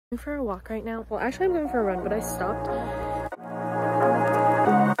I'm going for a walk right now. Well, actually I'm going for a run, but I stopped.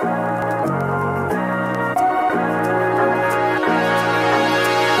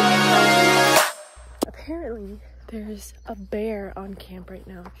 Apparently there's a bear on camp right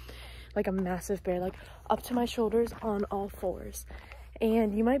now, like a massive bear, like up to my shoulders on all fours.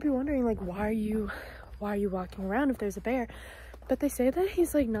 And you might be wondering, like, why are you walking around if there's a bear? But they say that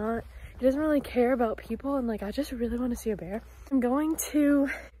he's like he doesn't really care about people, and like I just really want to see a bear. I'm going to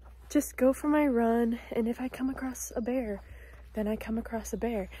just go for my run, and if I come across a bear, then I come across a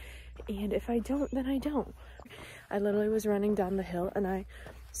bear, and if I don't, then I don't. I literally was running down the hill and I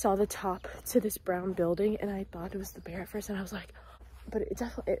saw the top to this brown building and I thought it was the bear at first, and I was like, but it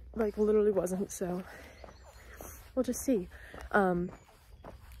definitely, it like literally wasn't, so we'll just see.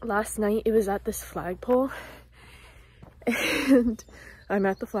 Last night it was at this flagpole, and I'm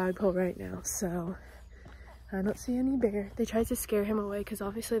at the flagpole right now, so I don't see any bear. They tried to scare him away because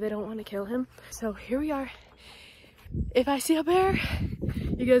obviously they don't want to kill him. So here we are. If I see a bear,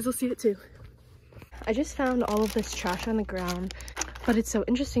 you guys will see it too. I just found all of this trash on the ground, but it's so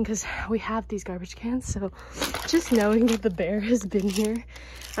interesting because we have these garbage cans, so just knowing that the bear has been here,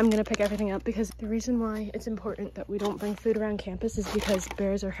 I'm gonna pick everything up, because the reason why it's important that we don't bring food around campus is because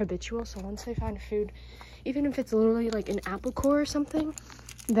bears are habitual. So once they find food, even if it's literally like an apple core or something,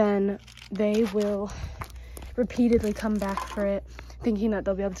 then they will repeatedly come back for it, thinking that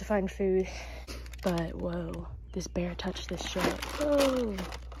they'll be able to find food. But whoa, this bear touched this shit. Whoa.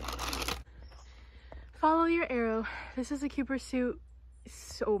 Follow your arrow. This is a Cooper Soup.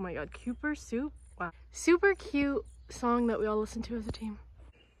 Oh my god, Cooper Soup? Wow. Super cute song that we all listen to as a team.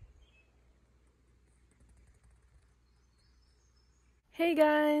 Hey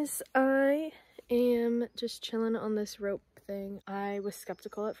guys, I am just chilling on this rope thing. I was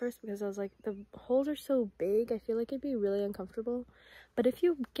skeptical at first because I was like, the holes are so big, I feel like it'd be really uncomfortable. But if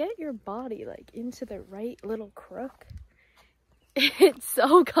you get your body like into the right little crook, it's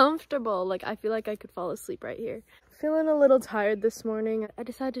so comfortable. Like, I feel like I could fall asleep right here. Feeling a little tired this morning. I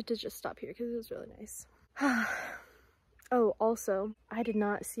decided to just stop here because it was really nice. Oh, also, I did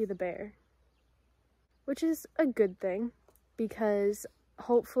not see the bear, which is a good thing, because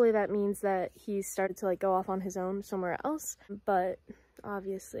hopefully that means that he started to like go off on his own somewhere else. But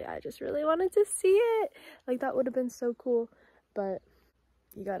obviously I just really wanted to see it. Like, that would have been so cool. But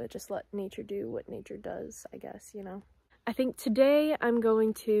you gotta just let nature do what nature does, I guess, you know. I think today I'm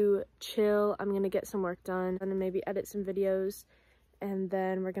going to chill. I'm gonna get some work done and then maybe edit some videos, and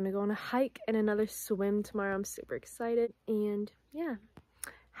then we're gonna go on a hike and another swim tomorrow. I'm super excited, and yeah,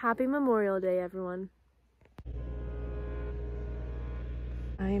 happy Memorial Day, everyone.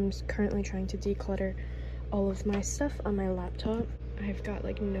 I am currently trying to declutter all of my stuff on my laptop. I've got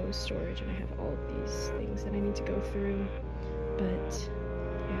like no storage and I have all of these things that I need to go through, but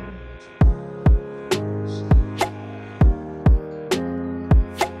yeah.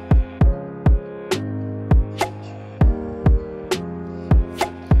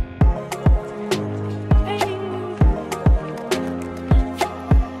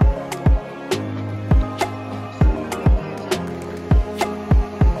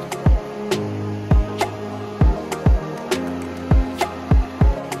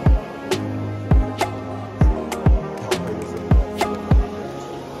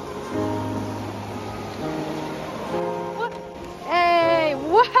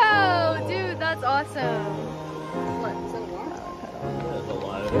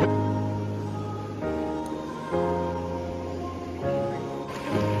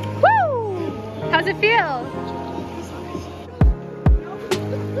 How's it feel?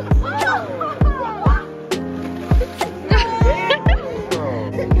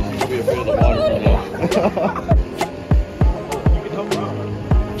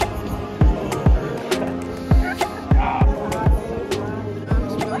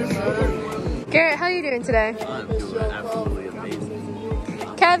 Garrett, how you doing today? I'm doing absolutely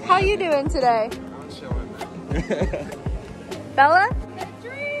amazing. Kev, how you doing today? I'm chilling. Bella?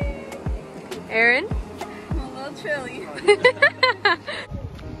 Aaron? I'm a little chilly.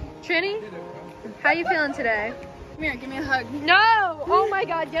 Trini? How you feeling today? Come here, give me a hug. No! Oh my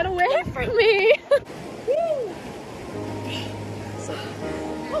god, get away from me!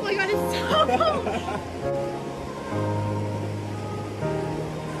 Oh my god, it's so cold!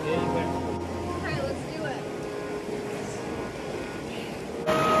 Okay, let's do it.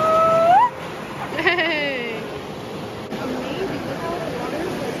 Hey! Amazing, look how the water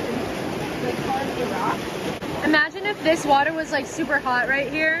is like hard to rock. Imagine if this water was like super hot right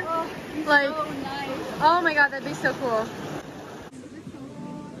here. Oh, like, so nice. oh my god, that'd be so cool.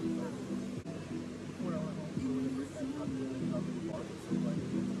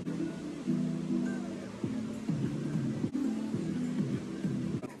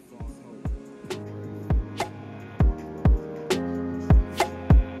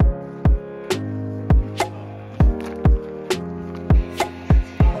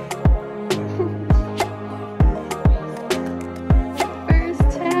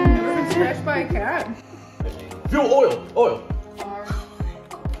 Oil. Car.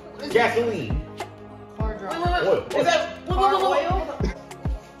 Gasoline. Car drop. Oil. Is that Car oil?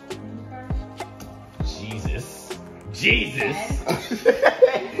 Jesus. Jesus.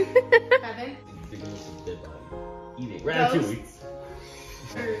 Heaven. Eat it. Ratatouille.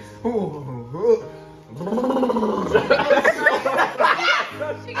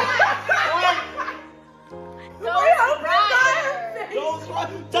 She got it.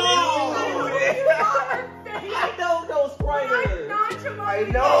 I know those spiders. I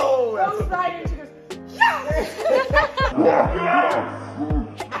know. Ghost Rider. She goes,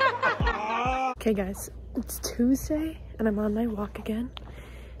 Okay guys, it's Tuesday and I'm on my walk again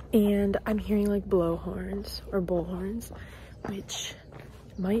and I'm hearing like blowhorns or bullhorns, which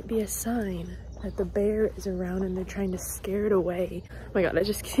might be a sign that the bear is around and they're trying to scare it away. Oh my god, I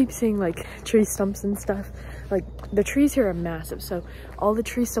just keep seeing like tree stumps and stuff. Like the trees here are massive, so all the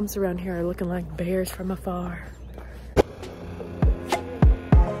tree stumps around here are looking like bears from afar.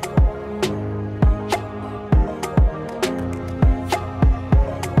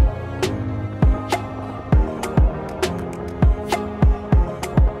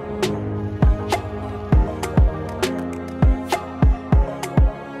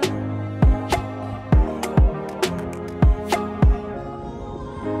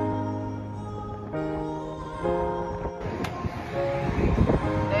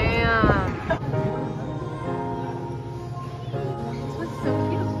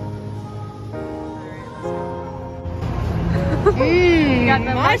 We got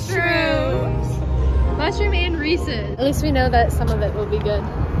the mushrooms. Mushroom and Reese's. At least we know that some of it will be good.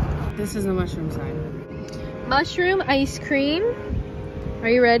 this is the mushroom side. Mushroom ice cream. Are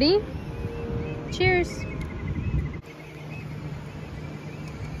you ready? Cheers.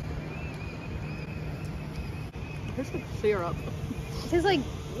 This is syrup. It tastes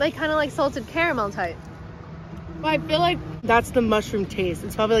like kind of like salted caramel type. Well, I feel like that's the mushroom taste.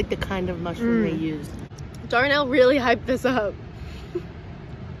 It's probably like the kind of mushroom they use. Darnell really hyped this up.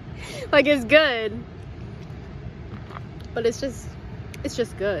 Like it's good, but it's just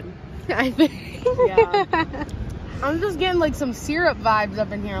good. I think. Yeah. I'm just getting like some syrup vibes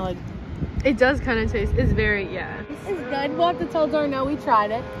up in here. Like It does kind of taste. It's very yeah. it's good. We'll have to tell Darnell we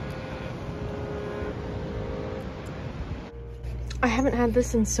tried it. I haven't had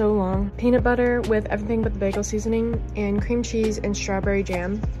this in so long. Peanut butter with everything but the bagel seasoning and cream cheese and strawberry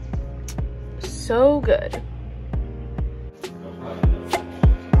jam. So good.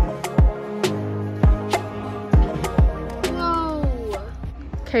 Whoa.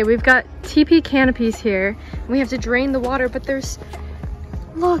 Okay, we've got teepee canopies here. We have to drain the water, but there's,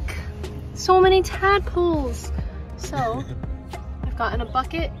 look, so many tadpoles. So I've gotten a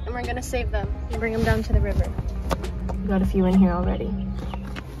bucket and we're gonna save them and bring them down to the river. We got a few in here already.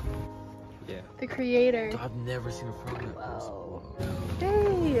 Yeah. The creator. I've never seen a frog like this. Whoa.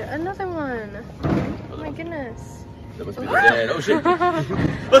 Hey, another one. Oh my goodness. That must be the dad. Oh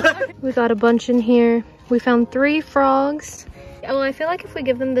shit. We got a bunch in here. We found 3 frogs. Oh, I feel like if we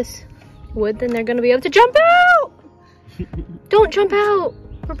give them this wood, then they're gonna be able to jump out! Don't jump out!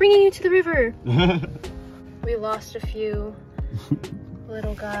 We're bringing you to the river. We lost a few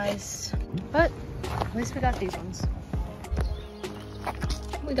little guys, but at least we got these ones.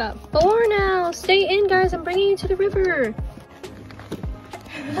 We got 4 now. Stay in, guys. I'm bringing you to the river.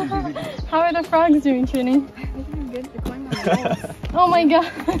 How are the frogs doing, Trini? Good. They're going on the walls. Oh my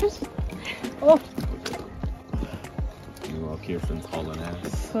gosh. Oh. Well, Kiersten's hauling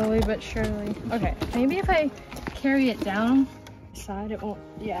ass. Slowly but surely. Okay, maybe if I carry it down side, it won't,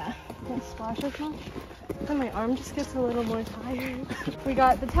 yeah, it won't splash as much. And my arm just gets a little more tired. We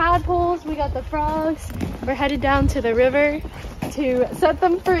got the tadpoles, we got the frogs. We're headed down to the river to set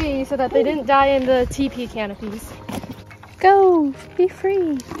them free so that they didn't die in the teepee canopies. Go, be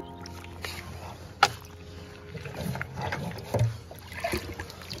free.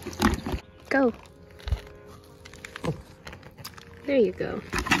 Go. There you go.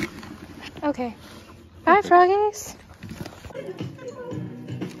 Okay. Bye, froggies.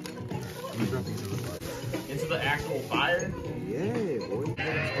 Into the actual fire? Yeah, boy.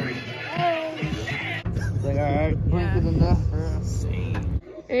 It's like, alright, drink it enough for us.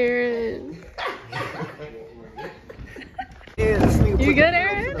 Aaron. You good,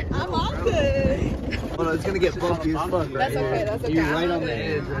 Aaron? I'm all good. Oh no, it's gonna get bumpy as fuck. That's okay, that's okay. You're right on the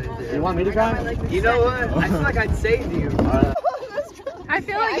edge right there. You want me to try? You know what? I feel like I'd save you. I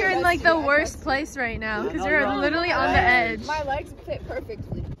feel like you're in like the worst place right now because you're literally on the edge. My legs fit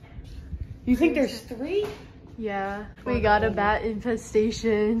perfectly. You think there's 3? Yeah, we got a bat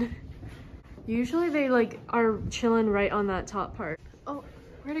infestation. Usually they like are chilling right on that top part. Oh,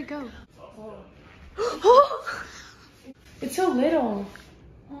 where'd it go? Oh. It's so little.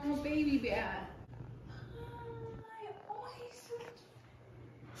 Oh, baby bat.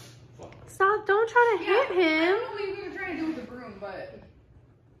 Stop, don't try to hit him. I don't know what we were trying to do with the broom, but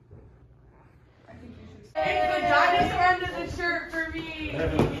I think you should stay. Hey, the dinosaur under the shirt for me.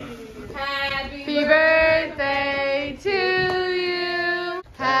 Happy birthday to you.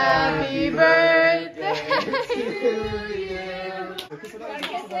 Happy birthday to you. Gotta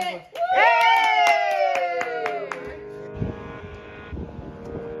kiss it.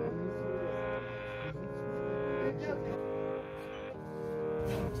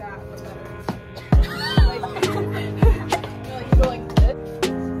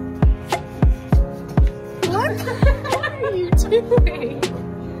 What are you doing?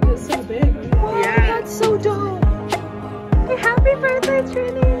 It's so big. Wow, Yeah. that's so dope. Hey, happy birthday,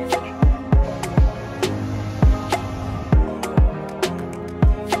 Trini.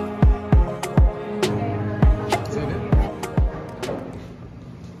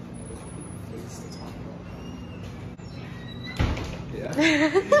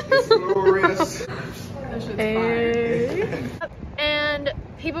 It's a little risk. Hey. And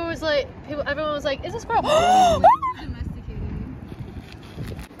everyone was like, is this squirrel?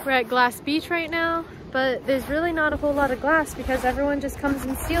 We're at Glass Beach right now, but there's really not a whole lot of glass because everyone just comes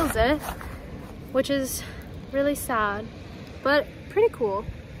and steals it, which is really sad, but pretty cool.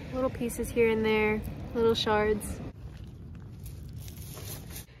 Little pieces here and there, little shards.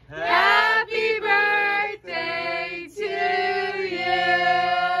 Happy birthday to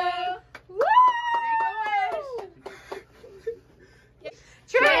you! Woo!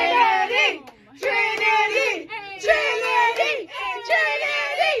 Trinity! Trinity! Trinity! Trinity!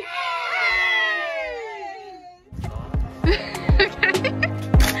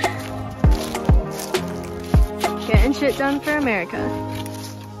 Getting shit done for America.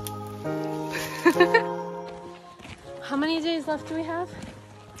 How many days left do we have?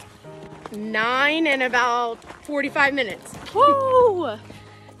 9 and about 45 minutes. Woo!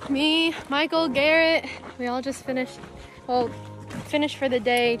 Me, Michael, Garrett, we all just finished for the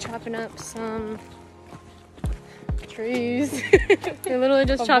day chopping up some trees. We literally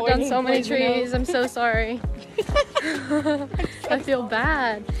just chopped down so many trees. I'm so sorry. I feel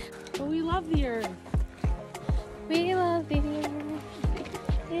bad. But we love the earth. We love the earth.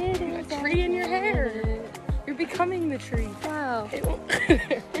 It is A tree in your hair. You're becoming the tree. Wow. It won't.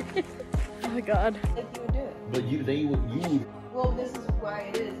 Oh my god. Like you would do it. But you would. Well, this is why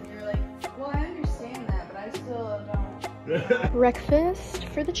it is. And you're like, well, I understand that, but I still don't. Breakfast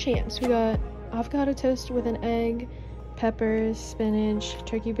for the champs. We got avocado toast with an egg, peppers, spinach,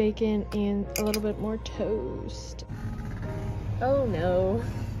 turkey bacon, and a little bit more toast. Oh no.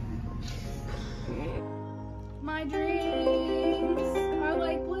 My dreams are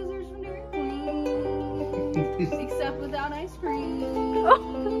like blizzards from Dairy Queen, except without ice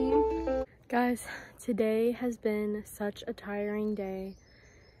cream. Guys, today has been such a tiring day,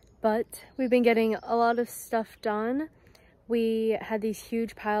 but we've been getting a lot of stuff done. We had these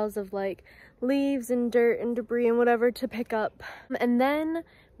huge piles of like leaves and dirt and debris and whatever to pick up. And then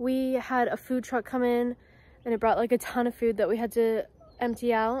we had a food truck come in and it brought like a ton of food that we had to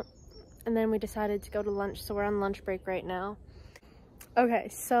empty out. And then we decided to go to lunch, so we're on lunch break right now. Okay,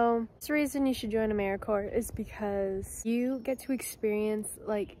 so the reason you should join AmeriCorps is because you get to experience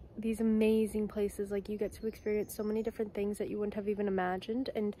like these amazing places. Like you get to experience so many different things that you wouldn't have even imagined,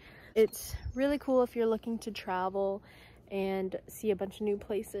 and it's really cool if you're looking to travel and see a bunch of new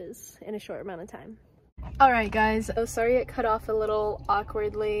places in a short amount of time. All right guys, so sorry it cut off a little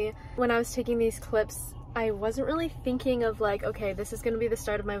awkwardly. When I was taking these clips, I wasn't really thinking of like, okay, this is gonna be the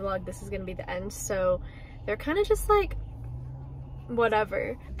start of my vlog, this is gonna be the end, so they're kind of just like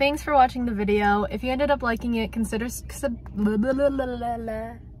whatever. Thanks for watching the video. If you ended up liking it, consider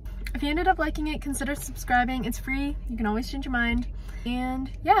subscribing. It's free, you can always change your mind, and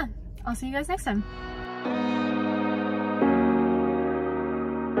yeah, I'll see you guys next time.